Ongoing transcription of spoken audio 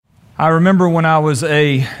I remember when I was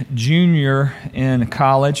a junior in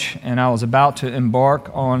college and I was about to embark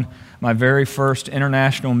on my very first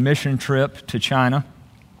international mission trip to China.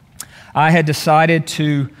 I had decided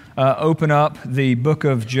to open up the book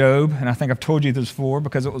of Job, and I think I've told you this before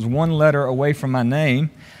because it was one letter away from my name.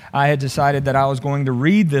 I had decided that I was going to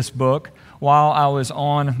read this book while I was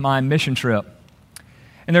on my mission trip.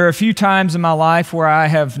 And there are a few times in my life where I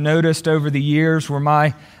have noticed over the years where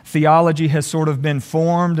my theology has sort of been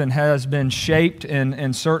formed and has been shaped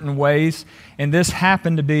in certain ways, and this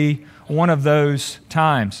happened to be one of those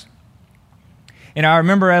times. And I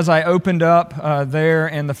remember as I opened up there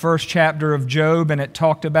in the first chapter of Job, and it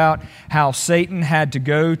talked about how Satan had to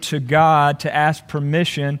go to God to ask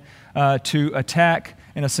permission to attack,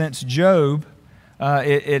 in a sense, Job.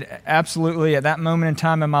 It absolutely, at that moment in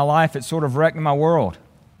time in my life, it sort of wrecked my world.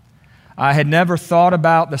 I had never thought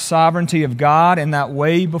about the sovereignty of God in that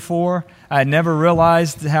way before. I had never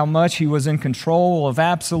realized how much He was in control of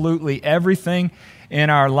absolutely everything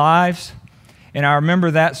in our lives. And I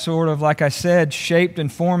remember that sort of, like I said, shaped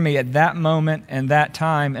and formed me at that moment and that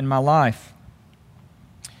time in my life.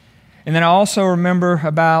 And then I also remember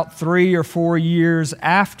about 3 or 4 years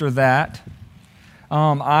after that,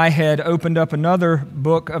 I had opened up another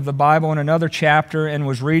book of the Bible in another chapter and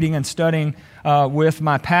was reading and studying with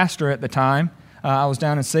my pastor at the time. I was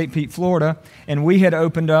down in St. Pete, Florida, and we had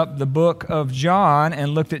opened up the book of John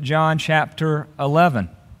and looked at John chapter 11.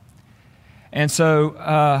 And so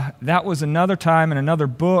that was another time and another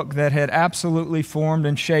book that had absolutely formed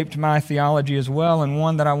and shaped my theology as well, and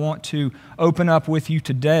one that I want to open up with you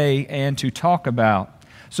today and to talk about.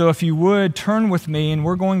 So if you would, turn with me, and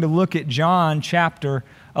we're going to look at John chapter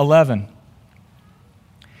 11.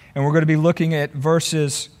 And we're going to be looking at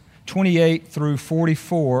verses 28 through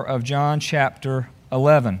 44 of John chapter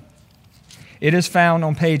 11. It is found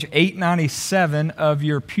on page 897 of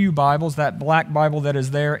your pew Bibles, that black Bible that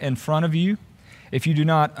is there in front of you. If you do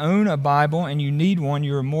not own a Bible and you need one,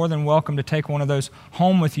 you are more than welcome to take one of those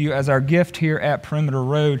home with you as our gift here at Perimeter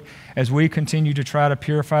Road as we continue to try to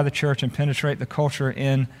purify the church and penetrate the culture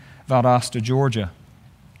in Valdosta, Georgia.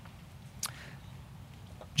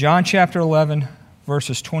 John chapter 11,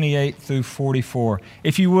 verses 28 through 44.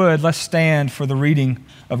 If you would, let's stand for the reading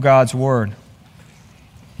of God's Word.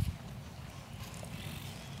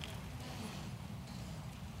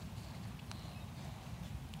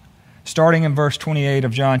 Starting in verse 28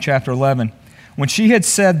 of John chapter 11. When she had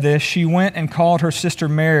said this, she went and called her sister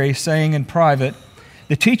Mary, saying in private,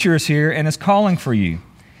 "The teacher is here and is calling for you."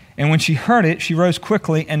 And when she heard it, she rose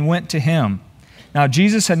quickly and went to him. Now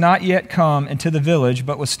Jesus had not yet come into the village,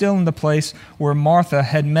 but was still in the place where Martha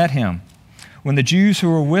had met him. When the Jews who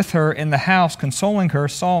were with her in the house, consoling her,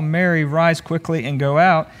 saw Mary rise quickly and go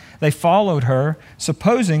out, they followed her,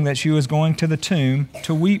 supposing that she was going to the tomb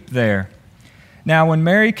to weep there. Now when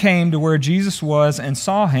Mary came to where Jesus was and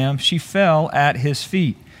saw him, she fell at his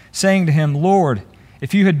feet, saying to him, "Lord,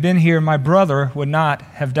 if you had been here, my brother would not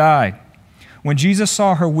have died." When Jesus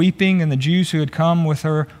saw her weeping, and the Jews who had come with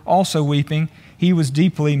her also weeping, he was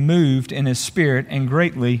deeply moved in his spirit and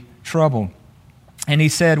greatly troubled. And he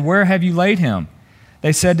said, "Where have you laid him?"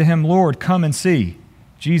 They said to him, "Lord, come and see."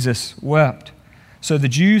 Jesus wept. So the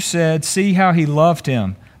Jews said, "See how he loved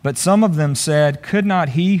him." But some of them said, "Could not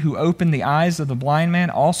he who opened the eyes of the blind man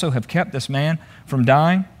also have kept this man from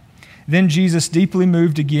dying?" Then Jesus, deeply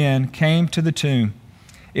moved again, came to the tomb.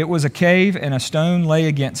 It was a cave, and a stone lay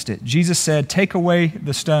against it. Jesus said, "Take away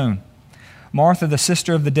the stone." Martha, the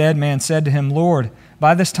sister of the dead man, said to him, "Lord,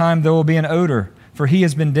 by this time there will be an odor, for he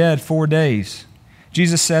has been dead 4 days."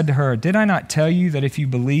 Jesus said to her, "Did I not tell you that if you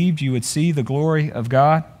believed, you would see the glory of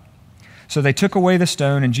God?" So they took away the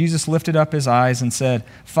stone, and Jesus lifted up his eyes and said,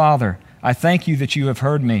 "Father, I thank you that you have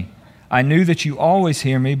heard me. I knew that you always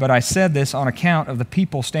hear me, but I said this on account of the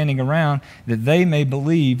people standing around, that they may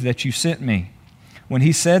believe that you sent me." When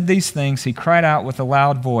he said these things, he cried out with a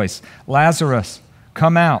loud voice, "Lazarus,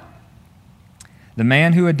 come out." The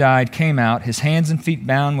man who had died came out, his hands and feet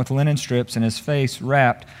bound with linen strips and his face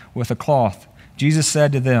wrapped with a cloth. Jesus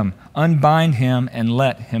said to them, "Unbind him and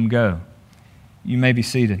let him go." You may be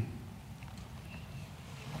seated.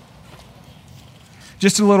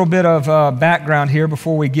 Just a little bit of background here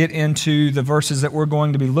before we get into the verses that we're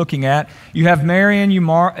going to be looking at. You have Mary and you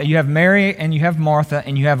have Martha,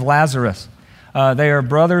 and you have Lazarus. They are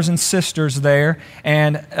brothers and sisters there,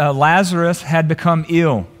 and Lazarus had become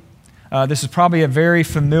ill. This is probably a very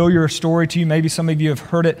familiar story to you. Maybe some of you have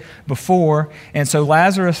heard it before. And so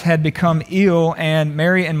Lazarus had become ill, and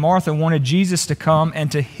Mary and Martha wanted Jesus to come and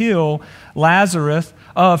to heal Lazarus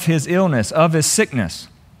of his illness, of his sickness.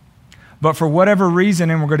 But for whatever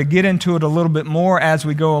reason, and we're going to get into it a little bit more as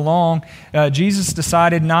we go along, Jesus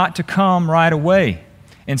decided not to come right away.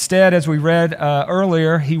 Instead, as we read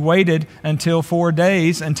earlier, he waited until 4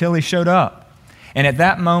 days until he showed up. And at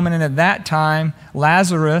that moment and at that time,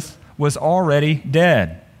 Lazarus was already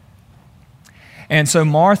dead. And so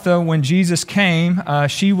Martha, when Jesus came,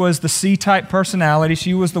 she was the C-type personality.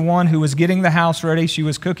 She was the one who was getting the house ready. She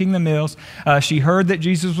was cooking the meals. She heard that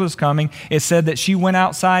Jesus was coming. It said that she went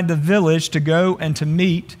outside the village to go and to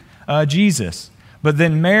meet Jesus. But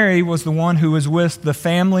then Mary was the one who was with the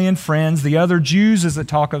family and friends, the other Jews as it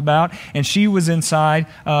talk about, and she was inside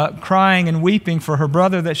crying and weeping for her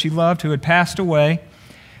brother that she loved who had passed away.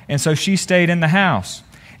 And so she stayed in the house.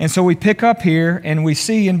 And so we pick up here and we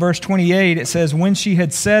see in verse 28, it says, when she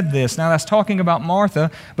had said this. Now that's talking about Martha,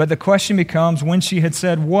 but the question becomes, when she had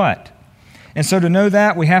said what? And so to know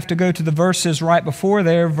that, we have to go to the verses right before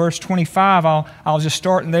there, verse 25. I'll just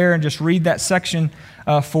start in there and just read that section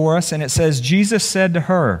for us. And it says, Jesus said to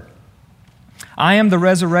her, I am the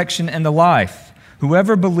resurrection and the life.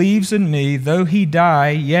 Whoever believes in me, though he die,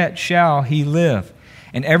 yet shall he live.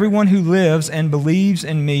 And everyone who lives and believes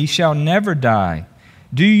in me shall never die.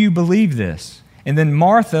 Do you believe this? And then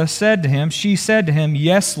Martha said to him, she said to him,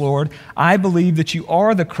 yes, Lord, I believe that you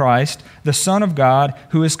are the Christ, the Son of God,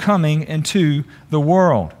 who is coming into the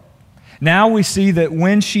world. Now we see that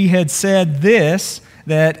when she had said this,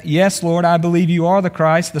 that, yes, Lord, I believe you are the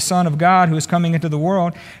Christ, the Son of God, who is coming into the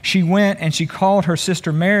world, she went and she called her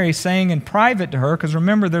sister Mary, saying in private to her, because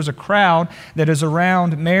remember, there's a crowd that is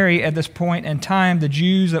around Mary at this point in time, the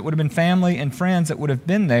Jews that would have been family and friends that would have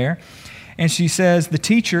been there. And she says, the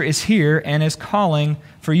teacher is here and is calling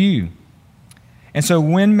for you. And so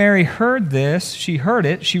when Mary heard this, she heard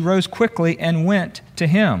it, she rose quickly and went to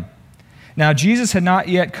him. Now Jesus had not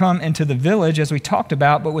yet come into the village, as we talked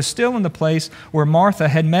about, but was still in the place where Martha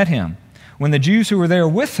had met him. When the Jews who were there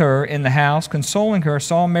with her in the house, consoling her,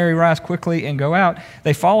 saw Mary rise quickly and go out,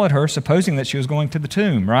 they followed her, supposing that she was going to the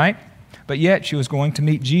tomb, right? But yet she was going to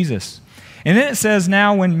meet Jesus. And then it says,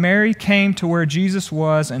 now when Mary came to where Jesus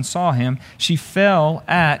was and saw him, she fell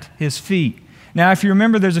at his feet. Now, if you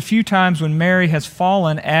remember, there's a few times when Mary has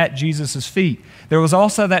fallen at Jesus' feet. There was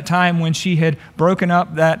also that time when she had broken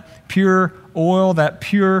up that pure oil, that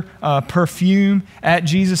pure perfume at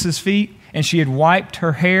Jesus' feet, and she had wiped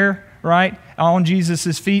her hair, right, on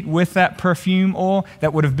Jesus' feet with that perfume oil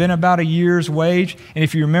that would have been about a year's wage. And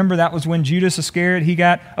if you remember, that was when Judas Iscariot, he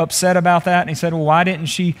got upset about that, and he said, well, why didn't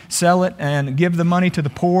she sell it and give the money to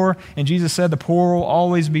the poor? And Jesus said, the poor will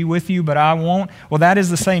always be with you, but I won't. Well, that is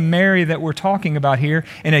the same Mary that we're talking about here.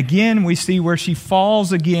 And again, we see where she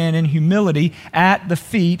falls again in humility at the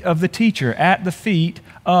feet of the teacher, at the feet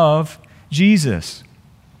of Jesus.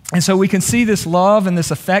 And so we can see this love and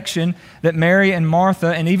this affection that Mary and Martha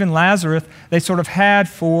and even Lazarus, they sort of had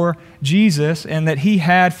for Jesus and that he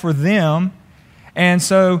had for them. And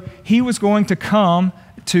so he was going to come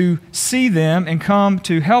to see them and come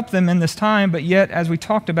to help them in this time, but yet, as we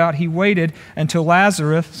talked about, he waited until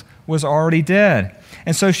Lazarus was already dead.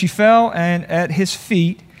 And so she fell at his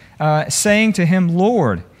feet, saying to him,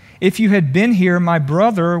 Lord, if you had been here, my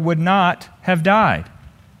brother would not have died.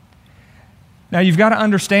 Now, you've got to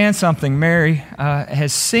understand something. Mary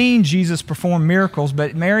has seen Jesus perform miracles,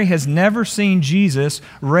 but Mary has never seen Jesus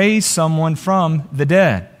raise someone from the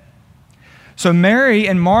dead. So Mary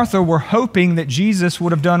and Martha were hoping that Jesus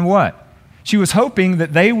would have done what? She was hoping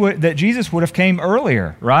that that Jesus would have came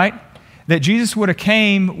earlier, right? That Jesus would have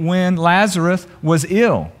came when Lazarus was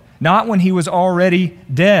ill, not when he was already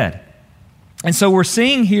dead. And so we're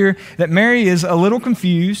seeing here that Mary is a little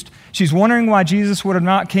confused. She's wondering why Jesus would have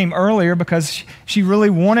not came earlier, because she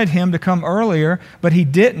really wanted him to come earlier, but he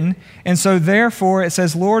didn't. And so therefore it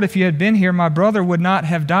says, Lord, if you had been here, my brother would not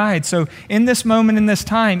have died. So in this moment, in this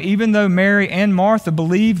time, even though Mary and Martha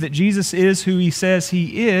believe that Jesus is who he says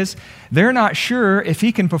he is, they're not sure if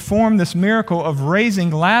he can perform this miracle of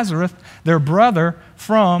raising Lazarus, their brother,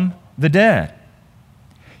 from the dead.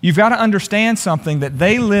 You've got to understand something, that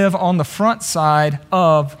they live on the front side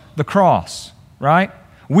of the cross, right?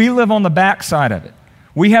 We live on the back side of it.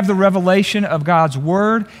 We have the revelation of God's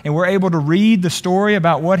Word, and we're able to read the story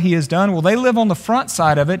about what He has done. Well, they live on the front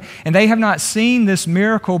side of it, and they have not seen this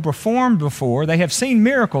miracle performed before. They have seen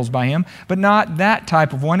miracles by Him, but not that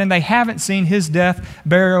type of one, and they haven't seen His death,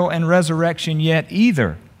 burial, and resurrection yet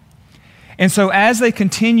either. And so as they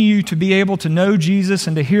continue to be able to know Jesus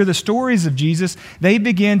and to hear the stories of Jesus, they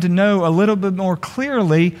begin to know a little bit more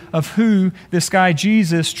clearly of who this guy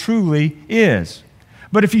Jesus truly is.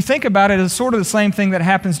 But if you think about it, it's sort of the same thing that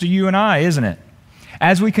happens to you and I, isn't it?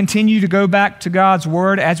 As we continue to go back to God's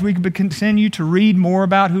Word, as we continue to read more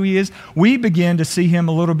about who He is, we begin to see Him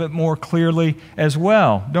a little bit more clearly as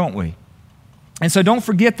well, don't we? And so don't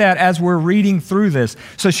forget that as we're reading through this.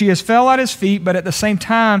 So she has fell at His feet, but at the same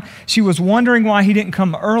time, she was wondering why He didn't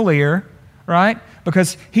come earlier, right?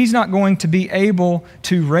 Because He's not going to be able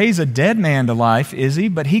to raise a dead man to life, is He?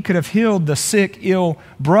 But He could have healed the sick, ill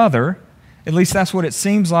brother. At least that's what it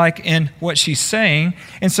seems like in what she's saying.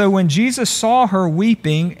 And so when Jesus saw her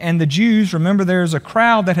weeping, and the Jews, remember there's a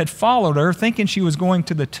crowd that had followed her thinking she was going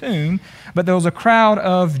to the tomb, but there was a crowd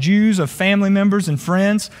of Jews, of family members and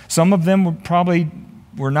friends. Some of them did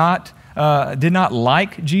not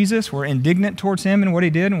like Jesus, were indignant towards Him and what He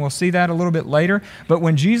did, and we'll see that a little bit later. But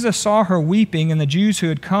when Jesus saw her weeping, and the Jews who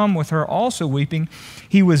had come with her also weeping,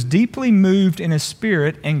 He was deeply moved in His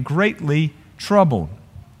spirit and greatly troubled.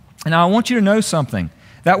 And now I want you to know something.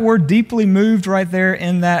 That word deeply moved right there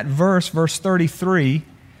in that verse 33,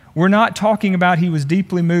 we're not talking about He was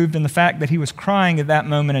deeply moved in the fact that He was crying at that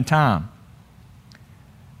moment in time.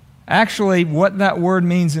 Actually, what that word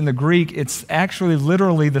means in the Greek, it's actually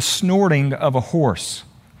literally the snorting of a horse.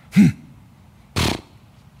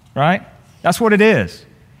 Right? That's what it is.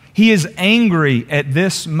 He is angry at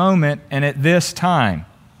this moment and at this time.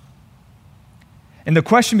 And the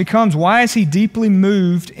question becomes, why is He deeply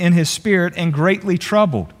moved in His spirit and greatly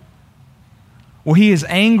troubled? Well, He is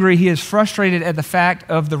angry, He is frustrated at the fact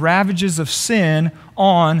of the ravages of sin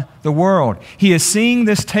on the world. He is seeing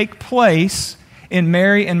this take place in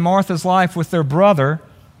Mary and Martha's life with their brother,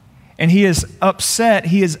 and He is upset,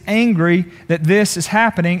 He is angry that this is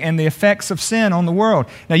happening and the effects of sin on the world.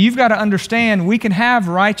 Now, you've got to understand, we can have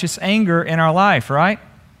righteous anger in our life, right?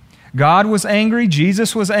 God was angry,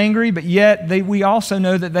 Jesus was angry, but yet we also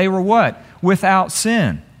know that they were what? Without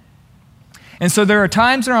sin. And so there are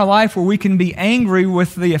times in our life where we can be angry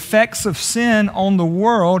with the effects of sin on the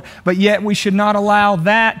world, but yet we should not allow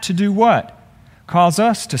that to do what? Cause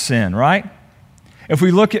us to sin, right? If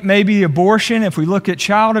we look at maybe abortion, if we look at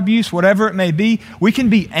child abuse, whatever it may be, we can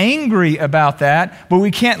be angry about that, but we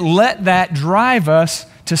can't let that drive us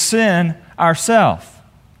to sin ourselves.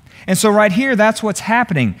 And so right here, that's what's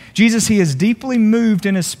happening. Jesus, He is deeply moved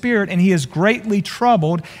in His spirit, and He is greatly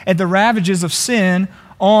troubled at the ravages of sin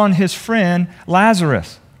on His friend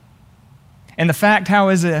Lazarus, and the fact how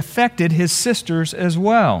it affected his sisters as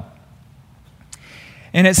well.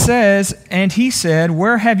 And it says, and He said,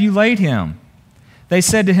 "Where have you laid him?" They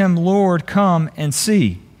said to Him, "Lord, come and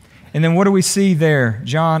see." And then what do we see there?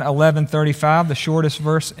 John 11:35, the shortest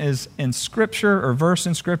verse is in Scripture, or verse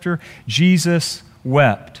in Scripture. Jesus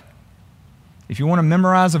wept. If you want to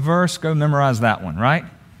memorize a verse, go memorize that one, right?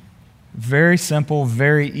 Very simple,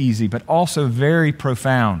 very easy, but also very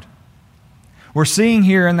profound. We're seeing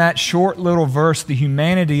here in that short little verse the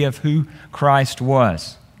humanity of who Christ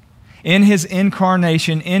was. In His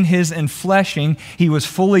incarnation, in His enfleshing, He was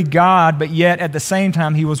fully God, but yet at the same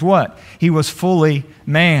time, He was what? He was fully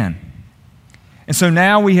man. And so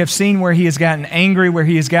now we have seen where He has gotten angry, where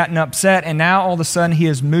He has gotten upset, and now all of a sudden He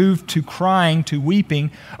is moved to crying, to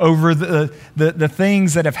weeping over the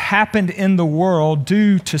things that have happened in the world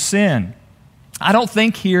due to sin. I don't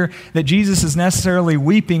think here that Jesus is necessarily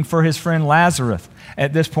weeping for His friend Lazarus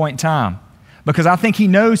at this point in time, because I think He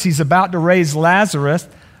knows He's about to raise Lazarus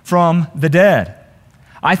from the dead.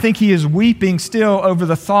 I think He is weeping still over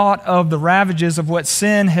the thought of the ravages of what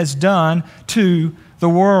sin has done to the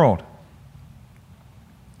world.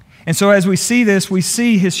 And so as we see this, we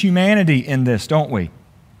see His humanity in this, don't we?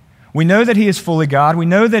 We know that He is fully God. We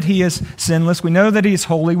know that He is sinless. We know that He is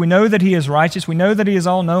holy. We know that He is righteous. We know that He is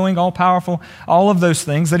all-knowing, all-powerful, all of those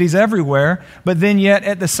things, that He's everywhere. But then yet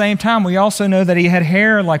at the same time, we also know that He had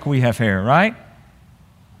hair like we have hair, right?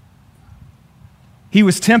 He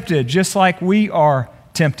was tempted just like we are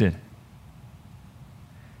tempted.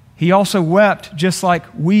 He also wept just like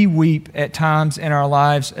we weep at times in our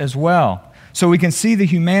lives as well. So we can see the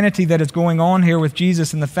humanity that is going on here with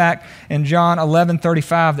Jesus, and the fact in John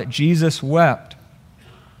 11:35 that Jesus wept.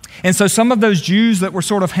 And so some of those Jews that were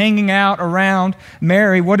sort of hanging out around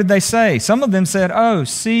Mary, what did they say? Some of them said, "Oh,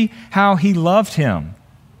 see how He loved him."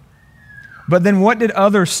 But then what did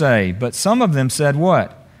others say? But some of them said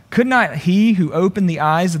what? "Could not He who opened the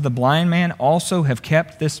eyes of the blind man also have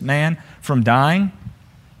kept this man from dying?"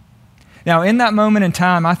 Now, in that moment in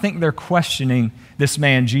time, I think they're questioning this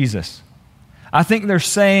man, Jesus. I think they're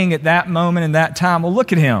saying at that moment in that time, well,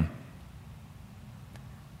 look at Him.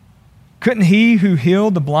 Couldn't He who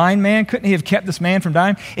healed the blind man, couldn't He have kept this man from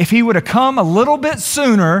dying? If He would have come a little bit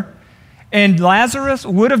sooner and Lazarus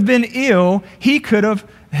would have been ill, He could have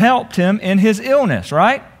helped him in his illness,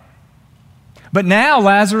 right? But now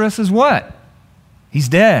Lazarus is what? He's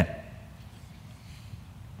dead.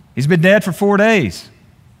 He's been dead for 4 days.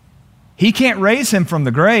 He can't raise him from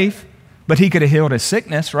the grave, but he could have healed his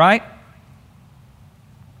sickness, right?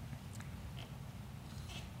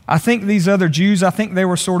 I think these other Jews, I think they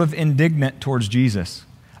were sort of indignant towards Jesus.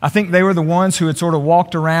 I think they were the ones who had sort of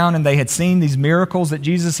walked around and they had seen these miracles that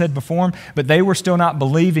Jesus had performed, but they were still not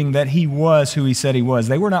believing that he was who he said he was.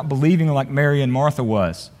 They were not believing like Mary and Martha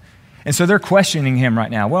was. And so they're questioning him right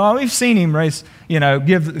now. Well, we've seen him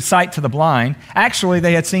give sight to the blind. Actually,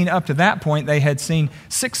 they had seen up to that point, they had seen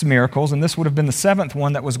 6 miracles, and this would have been the 7th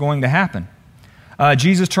one that was going to happen.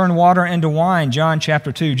 Jesus turned water into wine, John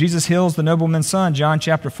chapter 2. Jesus heals the nobleman's son, John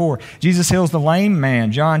chapter 4. Jesus heals the lame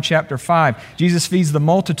man, John chapter 5. Jesus feeds the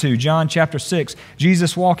multitude, John chapter 6.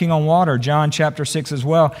 Jesus walking on water, John chapter 6 as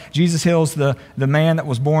well. Jesus heals the man that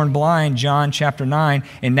was born blind, John chapter 9.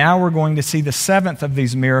 And now we're going to see the 7th of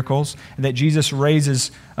these miracles, that Jesus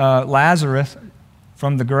raises Lazarus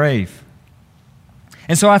from the grave.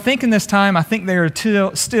 And so I think in this time, I think they are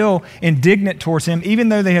still indignant towards him, even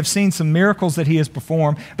though they have seen some miracles that he has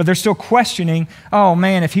performed, but they're still questioning, oh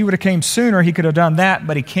man, if he would have came sooner, he could have done that,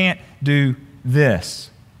 but he can't do this.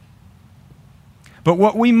 But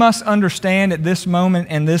what we must understand at this moment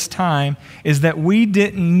and this time is that we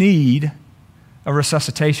didn't need a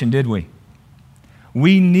resuscitation, did we?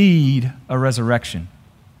 We need a resurrection.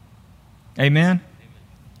 Amen?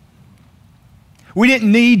 We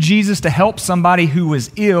didn't need Jesus to help somebody who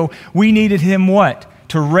was ill. We needed him what?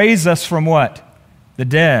 To raise us from what? The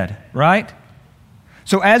dead, right?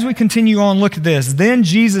 So as we continue on, look at this. Then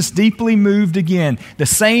Jesus deeply moved again. The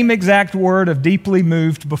same exact word of deeply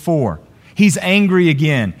moved before. He's angry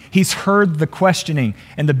again. He's heard the questioning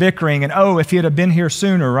and the bickering and, oh, if he had been here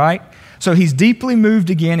sooner, right? So he's deeply moved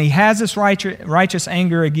again. He has this righteous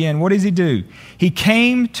anger again. What does he do? He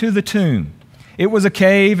came to the tomb. It was a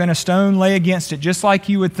cave and a stone lay against it, just like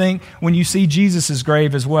you would think when you see Jesus'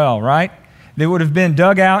 grave as well, right? They would have been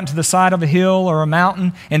dug out into the side of a hill or a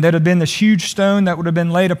mountain, and there'd have been this huge stone that would have been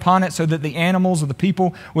laid upon it so that the animals or the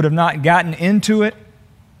people would have not gotten into it.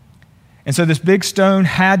 And so this big stone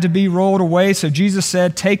had to be rolled away, so Jesus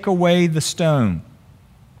said, take away the stone.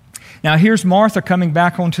 Now here's Martha coming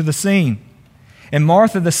back onto the scene. And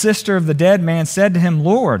Martha, the sister of the dead man, said to him,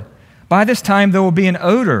 Lord, by this time there will be an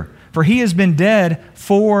odor, for he has been dead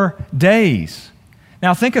 4 days.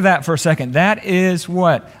 Now think of that for a second. That is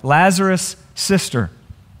what? Lazarus' sister.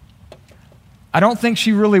 I don't think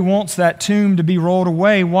she really wants that tomb to be rolled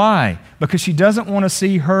away. Why? Because she doesn't want to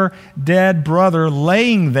see her dead brother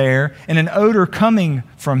laying there and an odor coming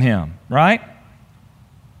from him, right?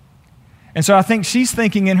 And so I think she's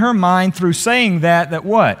thinking in her mind through saying that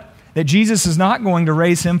what? That Jesus is not going to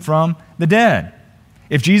raise him from the dead.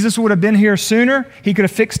 If Jesus would have been here sooner, he could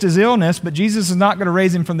have fixed his illness, but Jesus is not going to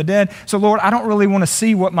raise him from the dead. So Lord, I don't really want to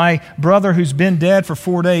see what my brother who's been dead for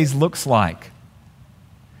 4 days looks like.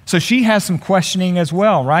 So she has some questioning as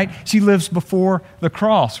well, right? She lives before the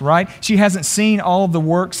cross, right? She hasn't seen all of the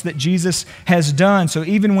works that Jesus has done. So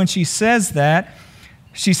even when she says that,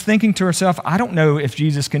 she's thinking to herself, I don't know if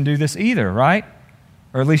Jesus can do this either, right?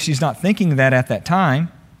 Or at least she's not thinking that at that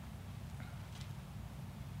time.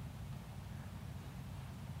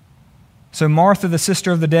 So Martha, the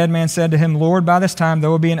sister of the dead man, said to him, Lord, by this time there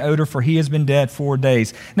will be an odor, for he has been dead 4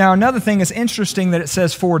 days. Now, another thing is interesting that it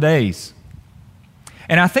says 4 days.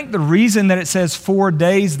 And I think the reason that it says 4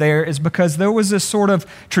 days there is because there was this sort of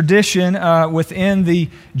tradition within the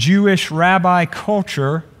Jewish rabbi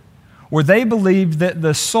culture where they believed that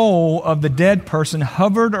the soul of the dead person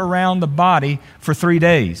hovered around the body for 3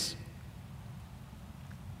 days.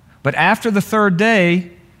 But after the 3rd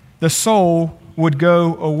day, the soul would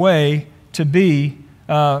go away to be,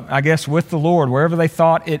 with the Lord, wherever they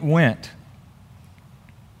thought it went.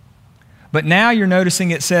 But now you're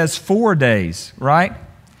noticing it says 4 days, right?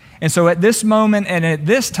 And so at this moment and at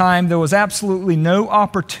this time, there was absolutely no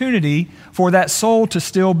opportunity for that soul to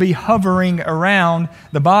still be hovering around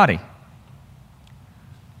the body.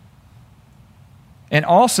 And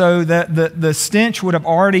also the stench would have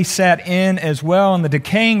already set in as well, and the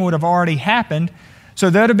decaying would have already happened. So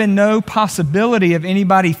there would have been no possibility of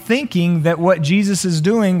anybody thinking that what Jesus is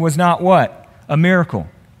doing was not what? A miracle.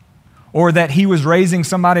 Or that he was raising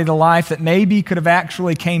somebody to life that maybe could have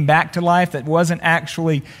actually came back to life that wasn't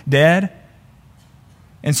actually dead.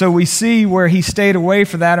 And so we see where he stayed away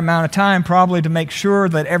for that amount of time, probably to make sure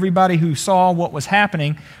that everybody who saw what was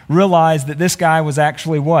happening realized that this guy was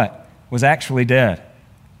actually what? Was actually dead.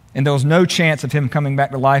 And there was no chance of him coming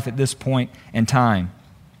back to life at this point in time.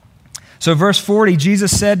 So verse 40,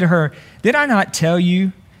 Jesus said to her, did I not tell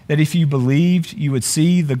you that if you believed, you would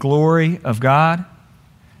see the glory of God?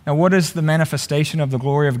 Now, what is the manifestation of the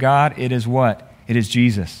glory of God? It is what? It is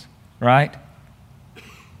Jesus, right?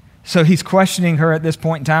 So he's questioning her at this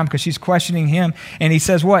point in time because she's questioning him. And he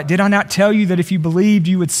says, what? Did I not tell you that if you believed,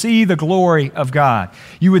 you would see the glory of God?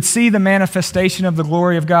 You would see the manifestation of the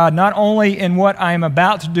glory of God, not only in what I am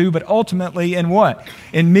about to do, but ultimately in what?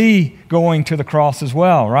 In me going to the cross as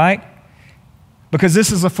well, right? Because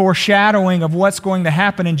this is a foreshadowing of what's going to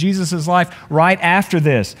happen in Jesus' life right after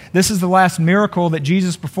this. This is the last miracle that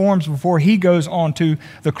Jesus performs before he goes on to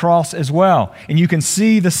the cross as well. And you can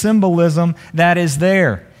see the symbolism that is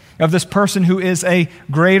there of this person who is a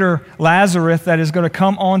greater Lazarus that is going to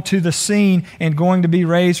come onto the scene and going to be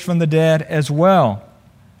raised from the dead as well.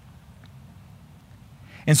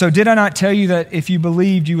 And so did I not tell you that if you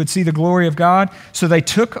believed, you would see the glory of God? So they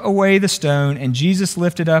took away the stone, and Jesus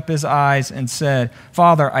lifted up his eyes and said,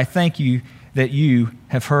 Father, I thank you that you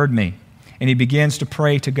have heard me. And he begins to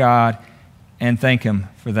pray to God and thank him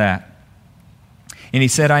for that. And he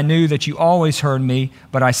said, I knew that you always heard me,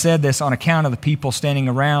 but I said this on account of the people standing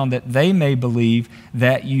around, that they may believe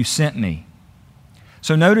that you sent me.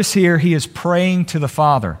 So notice here, he is praying to the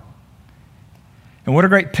Father. And what a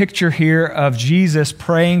great picture here of Jesus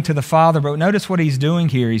praying to the Father. But notice what he's doing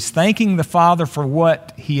here. He's thanking the Father for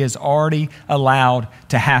what he has already allowed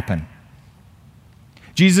to happen.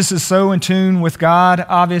 Jesus is so in tune with God,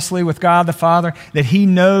 obviously, with God the Father, that he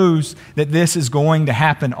knows that this is going to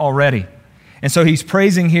happen already. And so he's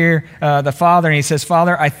praising here the Father, and he says,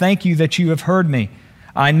 Father, I thank you that you have heard me.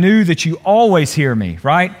 I knew that you always hear me,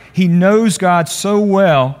 right? He knows God so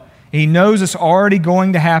well. He knows it's already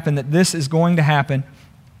going to happen, that this is going to happen.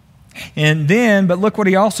 And then, but look what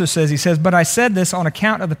he also says. He says, but I said this on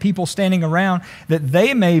account of the people standing around, that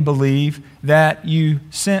they may believe that you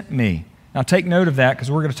sent me. Now take note of that,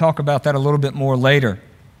 because we're going to talk about that a little bit more later.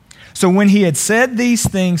 So when he had said these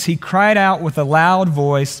things, he cried out with a loud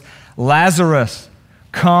voice, Lazarus,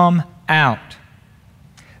 come out.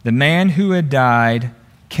 The man who had died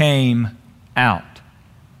came out.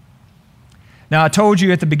 Now, I told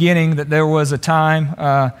you at the beginning that there was a time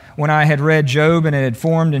when I had read Job and it had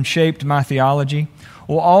formed and shaped my theology.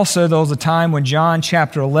 Well, also, there was a time when John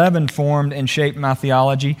chapter 11 formed and shaped my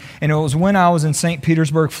theology, and it was when I was in St.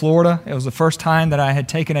 Petersburg, Florida. It was the first time that I had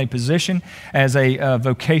taken a position as a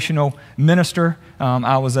vocational minister.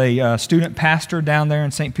 I was a student pastor down there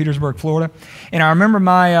in St. Petersburg, Florida. And I remember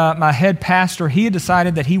my head pastor, he had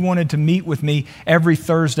decided that he wanted to meet with me every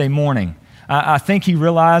Thursday morning. I think he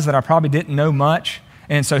realized that I probably didn't know much,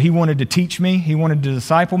 and so he wanted to teach me. He wanted to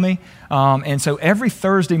disciple me. And so every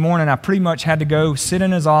Thursday morning, I pretty much had to go sit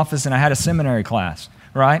in his office, and I had a seminary class,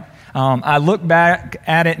 right? I look back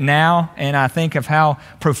at it now, and I think of how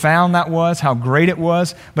profound that was, how great it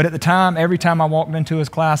was. But at the time, every time I walked into his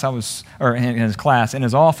class, in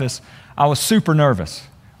his office, I was super nervous.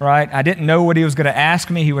 Right? I didn't know what he was going to ask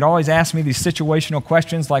me. He would always ask me these situational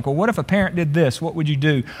questions like, well, what if a parent did this? What would you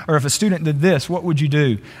do? Or if a student did this, what would you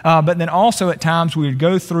do? But then also at times we would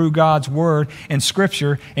go through God's Word and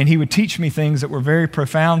Scripture, and he would teach me things that were very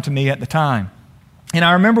profound to me at the time. And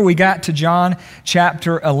I remember we got to John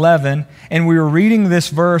chapter 11, and we were reading this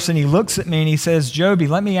verse, and he looks at me and he says, Joby,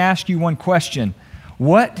 let me ask you one question.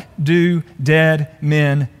 What do dead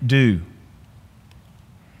men do?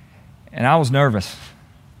 And I was nervous.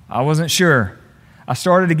 I wasn't sure. I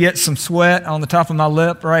started to get some sweat on the top of my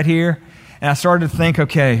lip right here, and I started to think,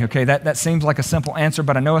 okay, that seems like a simple answer,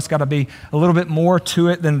 but I know it's got to be a little bit more to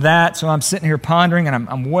it than that. So I'm sitting here pondering, and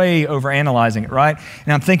I'm way overanalyzing it, right?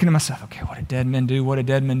 And I'm thinking to myself, okay, what did dead men do? What did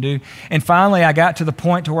dead men do? And finally, I got to the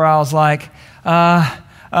point to where I was like,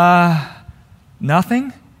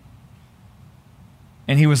 nothing?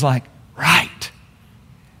 And he was like, right.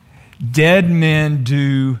 Dead men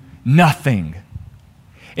do nothing.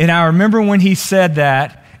 And I remember when he said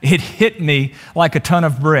that, it hit me like a ton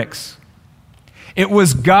of bricks. It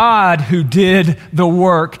was God who did the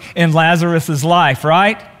work in Lazarus' life,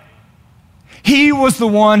 right? He was the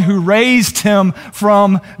one who raised him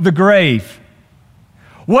from the grave.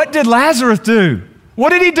 What did Lazarus do?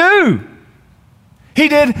 What did he do? He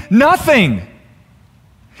did nothing.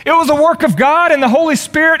 It was a work of God and the Holy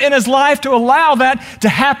Spirit in his life to allow that to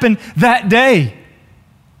happen that day.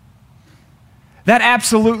 That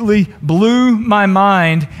absolutely blew my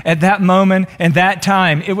mind at that moment and that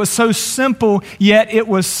time. It was so simple, yet it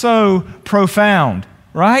was so profound,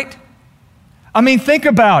 right? I mean, think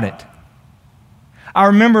about it. I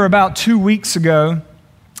remember about 2 weeks ago,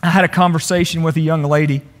 I had a conversation with a young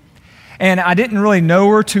lady, and I didn't really know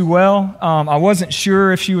her too well. I wasn't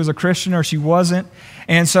sure if she was a Christian or she wasn't.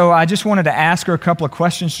 And so I just wanted to ask her a couple of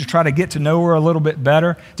questions to try to get to know her a little bit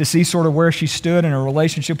better, to see sort of where she stood in her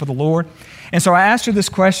relationship with the Lord. And so I asked her this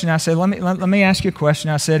question. I said, let me ask you a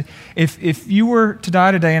question. I said, if you were to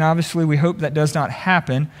die today, and obviously we hope that does not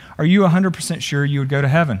happen, are you 100% sure you would go to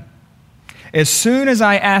heaven? As soon as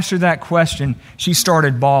I asked her that question, she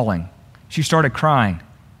started bawling. She started crying.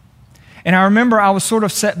 And I remember I was sort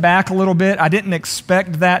of set back a little bit. I didn't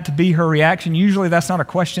expect that to be her reaction. Usually that's not a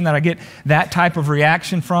question that I get that type of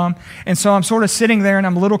reaction from. And so I'm sort of sitting there and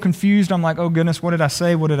I'm a little confused. I'm like, oh goodness, what did I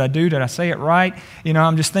say? What did I do? Did I say it right?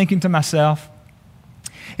 I'm just thinking to myself.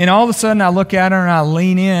 And all of a sudden I look at her and I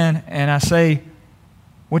lean in and I say,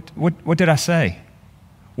 what did I say?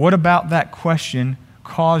 What about that question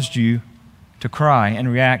caused you to cry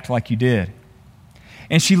and react like you did?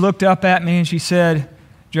 And she looked up at me and she said,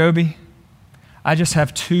 Joby, I just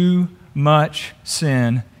have too much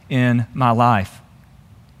sin in my life.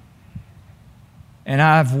 And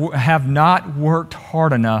I have not worked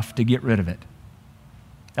hard enough to get rid of it.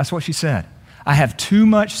 That's what she said. I have too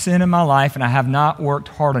much sin in my life and I have not worked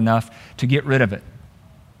hard enough to get rid of it.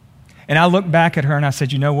 And I looked back at her and I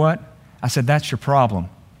said, you know what? I said, that's your problem,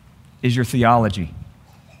 is your theology.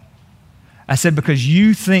 I said, because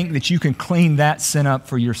you think that you can clean that sin up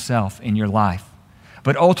for yourself in your life.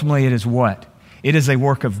 But ultimately it is what? It is a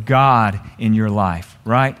work of God in your life,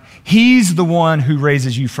 right? He's the one who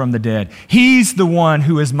raises you from the dead. He's the one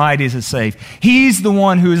who is mighty to save. He's the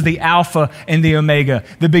one who is the Alpha and the Omega,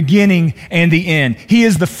 the beginning and the end. He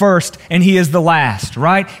is the first and He is the last,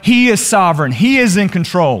 right? He is sovereign. He is in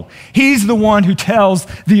control. He's the one who tells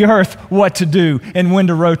the earth what to do and when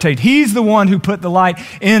to rotate. He's the one who put the light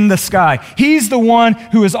in the sky. He's the one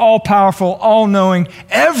who is all-powerful, all-knowing,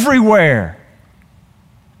 everywhere.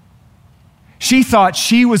 She thought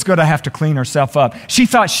she was going to have to clean herself up. She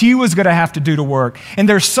thought she was going to have to do the work. And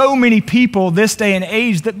there's so many people this day and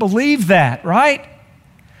age that believe that, right?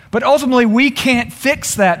 But ultimately, we can't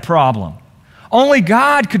fix that problem. Only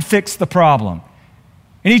God could fix the problem.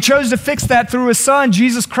 And He chose to fix that through His Son,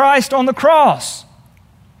 Jesus Christ, on the cross.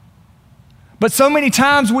 But so many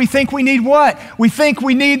times we think we need what? We think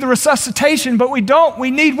we need the resuscitation, but we don't.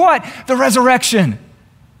 We need what? The resurrection.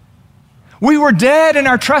 We were dead in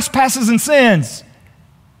our trespasses and sins.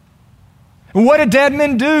 And what did dead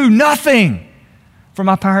men do? Nothing. For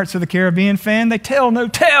my Pirates of the Caribbean fan, they tell no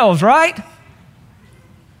tales, right?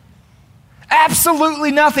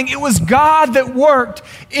 Absolutely nothing. It was God that worked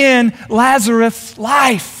in Lazarus'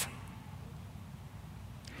 life.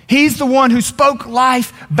 He's the one who spoke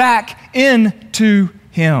life back into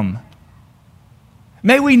him.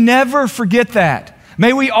 May we never forget that.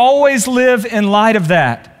 May we always live in light of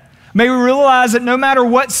that. May we realize that no matter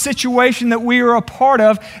what situation that we are a part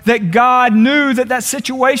of, that God knew that that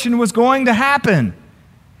situation was going to happen.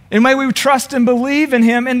 And may we trust and believe in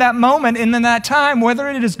Him in that moment and in that time, whether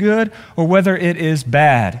it is good or whether it is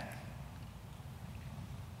bad.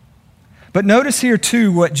 But notice here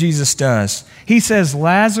too what Jesus does. He says,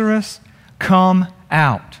 Lazarus, come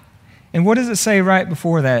out. And what does it say right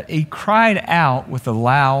before that? He cried out with a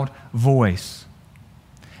loud voice.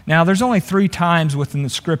 Now, there's only 3 times within the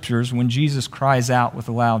Scriptures when Jesus cries out with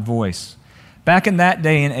a loud voice. Back in that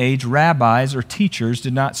day and age, rabbis or teachers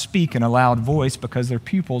did not speak in a loud voice because their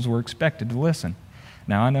pupils were expected to listen.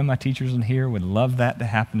 Now, I know my teachers in here would love that to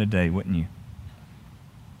happen today, wouldn't you?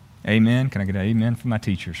 Amen? Can I get an amen from my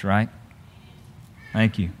teachers, right?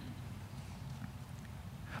 Thank you.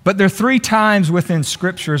 But there are 3 times within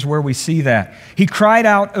Scriptures where we see that. He cried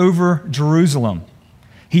out over Jerusalem.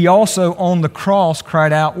 He also, on the cross,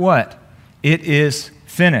 cried out what? It is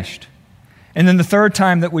finished. And then the 3rd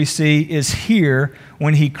time that we see is here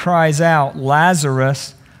when He cries out,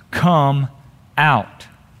 Lazarus, come out.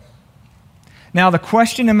 Now, the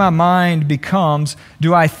question in my mind becomes,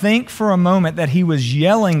 do I think for a moment that He was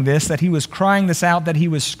yelling this, that He was crying this out, that He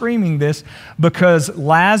was screaming this because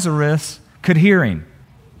Lazarus could hear Him?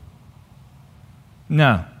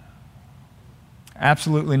 No.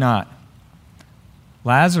 Absolutely not.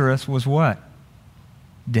 Lazarus was what?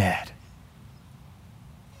 Dead.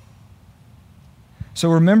 So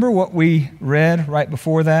remember what we read right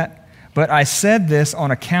before that? But I said this on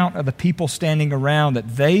account of the people standing around,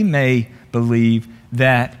 that they may believe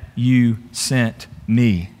that you sent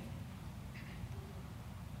me.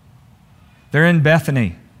 They're in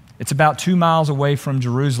Bethany. It's about 2 miles away from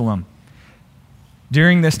Jerusalem.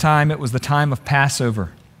 During this time, it was the time of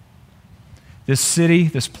Passover. This city,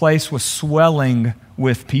 this place was swelling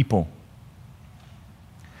with people.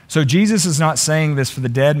 So Jesus is not saying this for the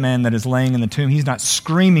dead man that is laying in the tomb. He's not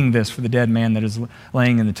screaming this for the dead man that is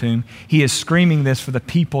laying in the tomb. He is screaming this for the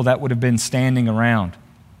people that would have been standing around.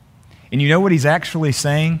 And you know what he's actually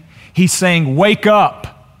saying? He's saying, wake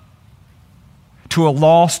up to a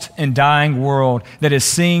lost and dying world that is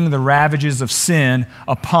seeing the ravages of sin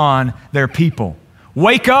upon their people.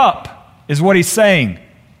 Wake up is what he's saying.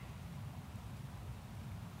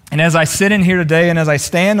 And as I sit in here today and as I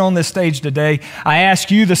stand on this stage today, I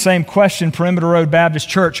ask you the same question, Perimeter Road Baptist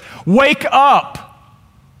Church. Wake up!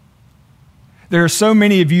 There are so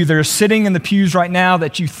many of you that are sitting in the pews right now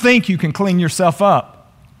that you think you can clean yourself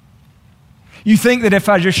up. You think that if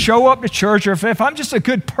I just show up to church or if I'm just a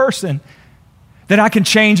good person, that I can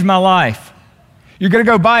change my life. You're going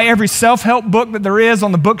to go buy every self-help book that there is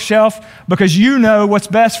on the bookshelf because you know what's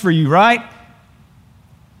best for you, right?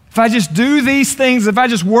 If I just do these things, if I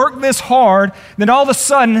just work this hard, then all of a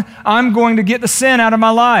sudden I'm going to get the sin out of my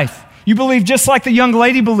life. You believe just like the young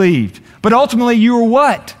lady believed, but ultimately you were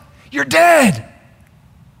what? You're dead.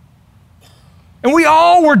 And we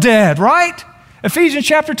all were dead, right? Ephesians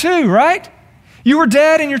chapter 2, right? You were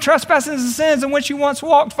dead in your trespasses and sins in which you once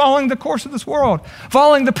walked, following the course of this world,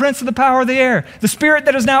 following the prince of the power of the air, the spirit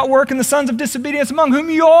that is now at work in the sons of disobedience, among whom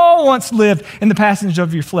you all once lived in the passage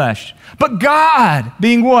of your flesh. But God,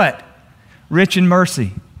 being what? Rich in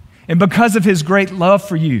mercy, and because of his great love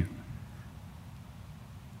for you,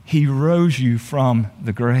 he rose you from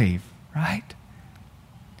the grave, right?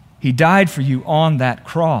 He died for you on that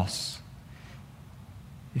cross.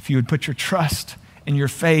 If you would put your trust in your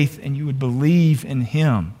faith and you would believe in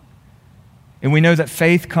him. And we know that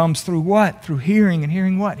faith comes through what? Through hearing, and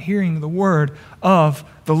hearing what? Hearing the word of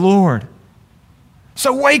the Lord.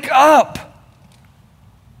 So wake up.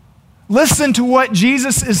 Listen to what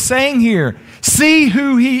Jesus is saying here. See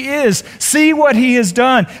who he is. See what he has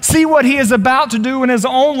done. See what he is about to do in his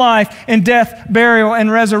own life in death, burial,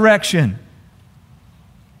 and resurrection.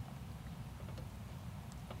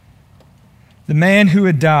 The man who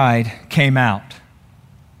had died came out,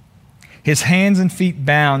 his hands and feet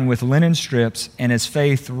bound with linen strips and his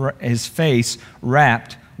face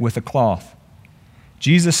wrapped with a cloth.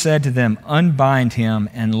 Jesus said to them, unbind him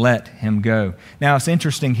and let him go. Now it's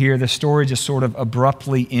interesting here, the story just sort of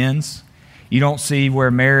abruptly ends. You don't see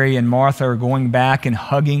where Mary and Martha are going back and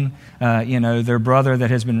hugging their brother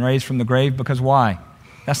that has been raised from the grave, because why?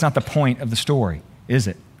 That's not the point of the story, is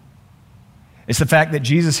it? It's the fact that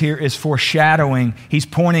Jesus here is foreshadowing, he's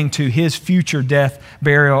pointing to his future death,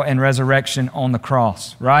 burial, and resurrection on the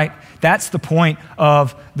cross, right? That's the point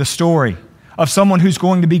of the story, of someone who's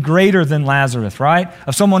going to be greater than Lazarus, right?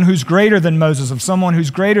 Of someone who's greater than Moses, of someone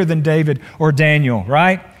who's greater than David or Daniel,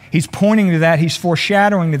 right? He's pointing to that, he's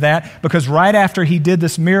foreshadowing to that, because right after he did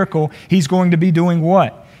this miracle, he's going to be doing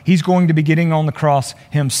what? He's going to be getting on the cross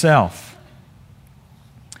himself.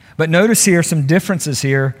 But notice here some differences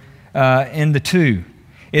here in the two.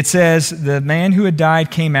 It says, the man who had died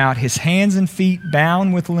came out, his hands and feet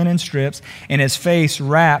bound with linen strips, and his face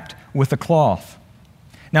wrapped with a cloth.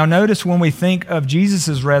 Now notice when we think of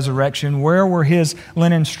Jesus' resurrection, where were his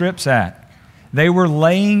linen strips at? They were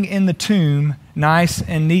laying in the tomb nice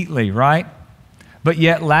and neatly, right? But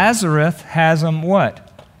yet Lazarus has them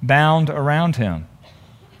what? Bound around him.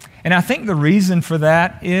 And I think the reason for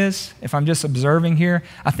that is, if I'm just observing here,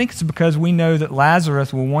 I think it's because we know that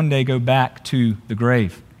Lazarus will one day go back to the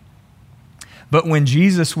grave. But when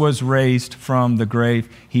Jesus was raised from the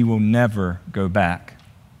grave, he will never go back.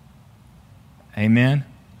 Amen?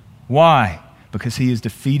 Why? Because he has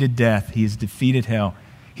defeated death. He has defeated hell.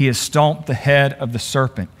 He has stomped the head of the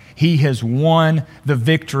serpent. He has won the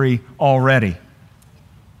victory already.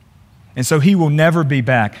 And so he will never be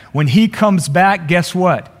back. When he comes back, guess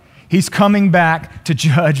what? He's coming back to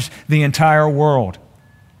judge the entire world.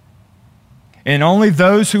 And only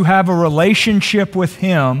those who have a relationship with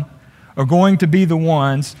him are going to be the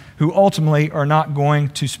ones who ultimately are not going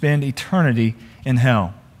to spend eternity in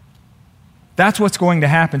hell. That's what's going to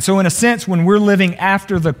happen. So in a sense, when we're living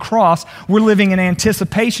after the cross, we're living in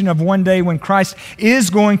anticipation of one day when Christ is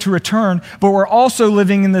going to return, but we're also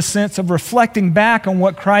living in the sense of reflecting back on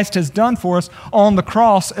what Christ has done for us on the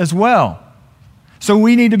cross as well. So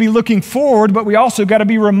we need to be looking forward, but we also got to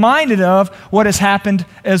be reminded of what has happened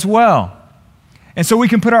as well. And so we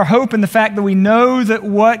can put our hope in the fact that we know that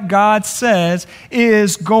what God says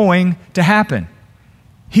is going to happen.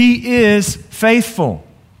 He is faithful.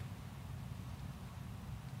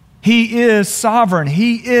 He is sovereign.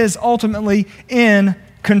 He is ultimately in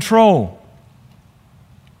control.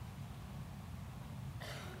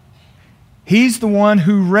 He's the one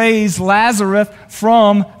who raised Lazarus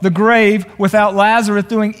from the grave without Lazarus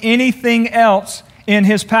doing anything else in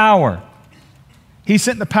his power. He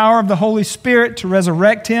sent the power of the Holy Spirit to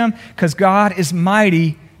resurrect him because God is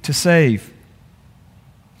mighty to save.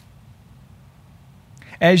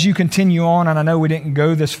 As you continue on, and I know we didn't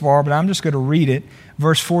go this far, but I'm just going to read it.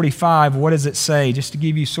 Verse 45, what does it say? Just to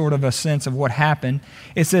give you sort of a sense of what happened.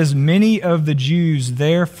 It says, many of the Jews,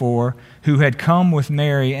 therefore, who had come with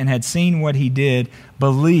Mary and had seen what he did,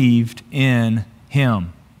 believed in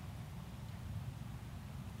him.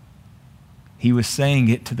 He was saying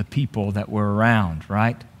it to the people that were around,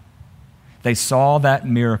 right? They saw that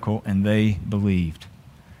miracle and they believed.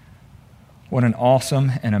 What an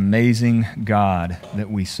awesome and amazing God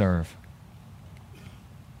that we serve.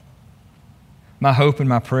 My hope and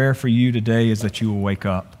my prayer for you today is that you will wake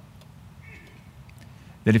up.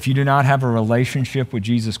 That if you do not have a relationship with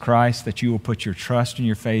Jesus Christ, that you will put your trust and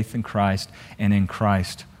your faith in Christ and in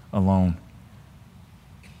Christ alone.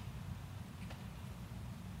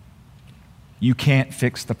 You can't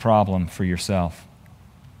fix the problem for yourself.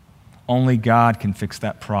 Only God can fix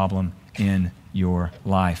that problem in your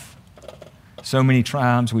life. So many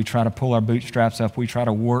times we try to pull our bootstraps up. We try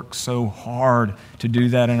to work so hard to do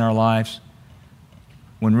that in our lives,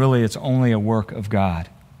 when really it's only a work of God.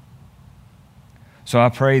 So I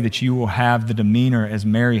pray that you will have the demeanor as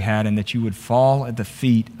Mary had, and that you would fall at the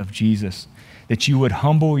feet of Jesus, that you would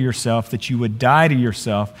humble yourself, that you would die to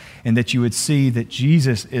yourself, and that you would see that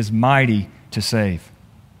Jesus is mighty to save.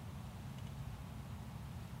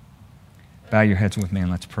 Bow your heads with me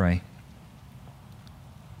and let's pray.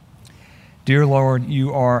 Dear Lord,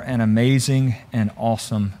 you are an amazing and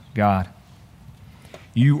awesome God.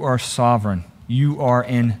 You are sovereign. You are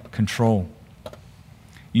in control.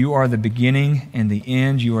 You are the beginning and the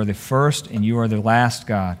end. You are the first and you are the last,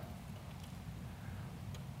 God.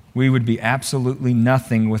 We would be absolutely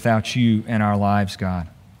nothing without you in our lives, God.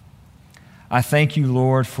 I thank you,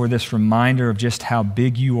 Lord, for this reminder of just how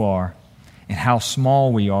big you are and how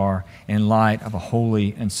small we are in light of a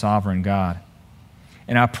holy and sovereign God.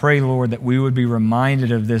 And I pray, Lord, that we would be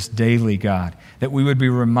reminded of this daily, God, that we would be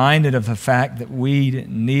reminded of the fact that we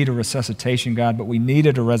didn't need a resuscitation, God, but we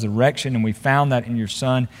needed a resurrection, and we found that in your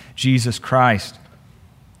Son, Jesus Christ.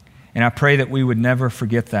 And I pray that we would never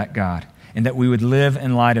forget that, God, and that we would live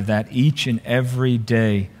in light of that each and every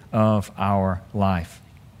day of our life.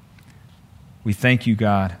 We thank you,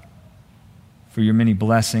 God, for your many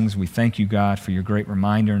blessings. We thank you, God, for your great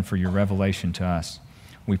reminder and for your revelation to us.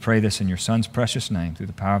 We pray this in your Son's precious name, through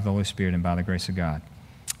the power of the Holy Spirit and by the grace of God.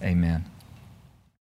 Amen.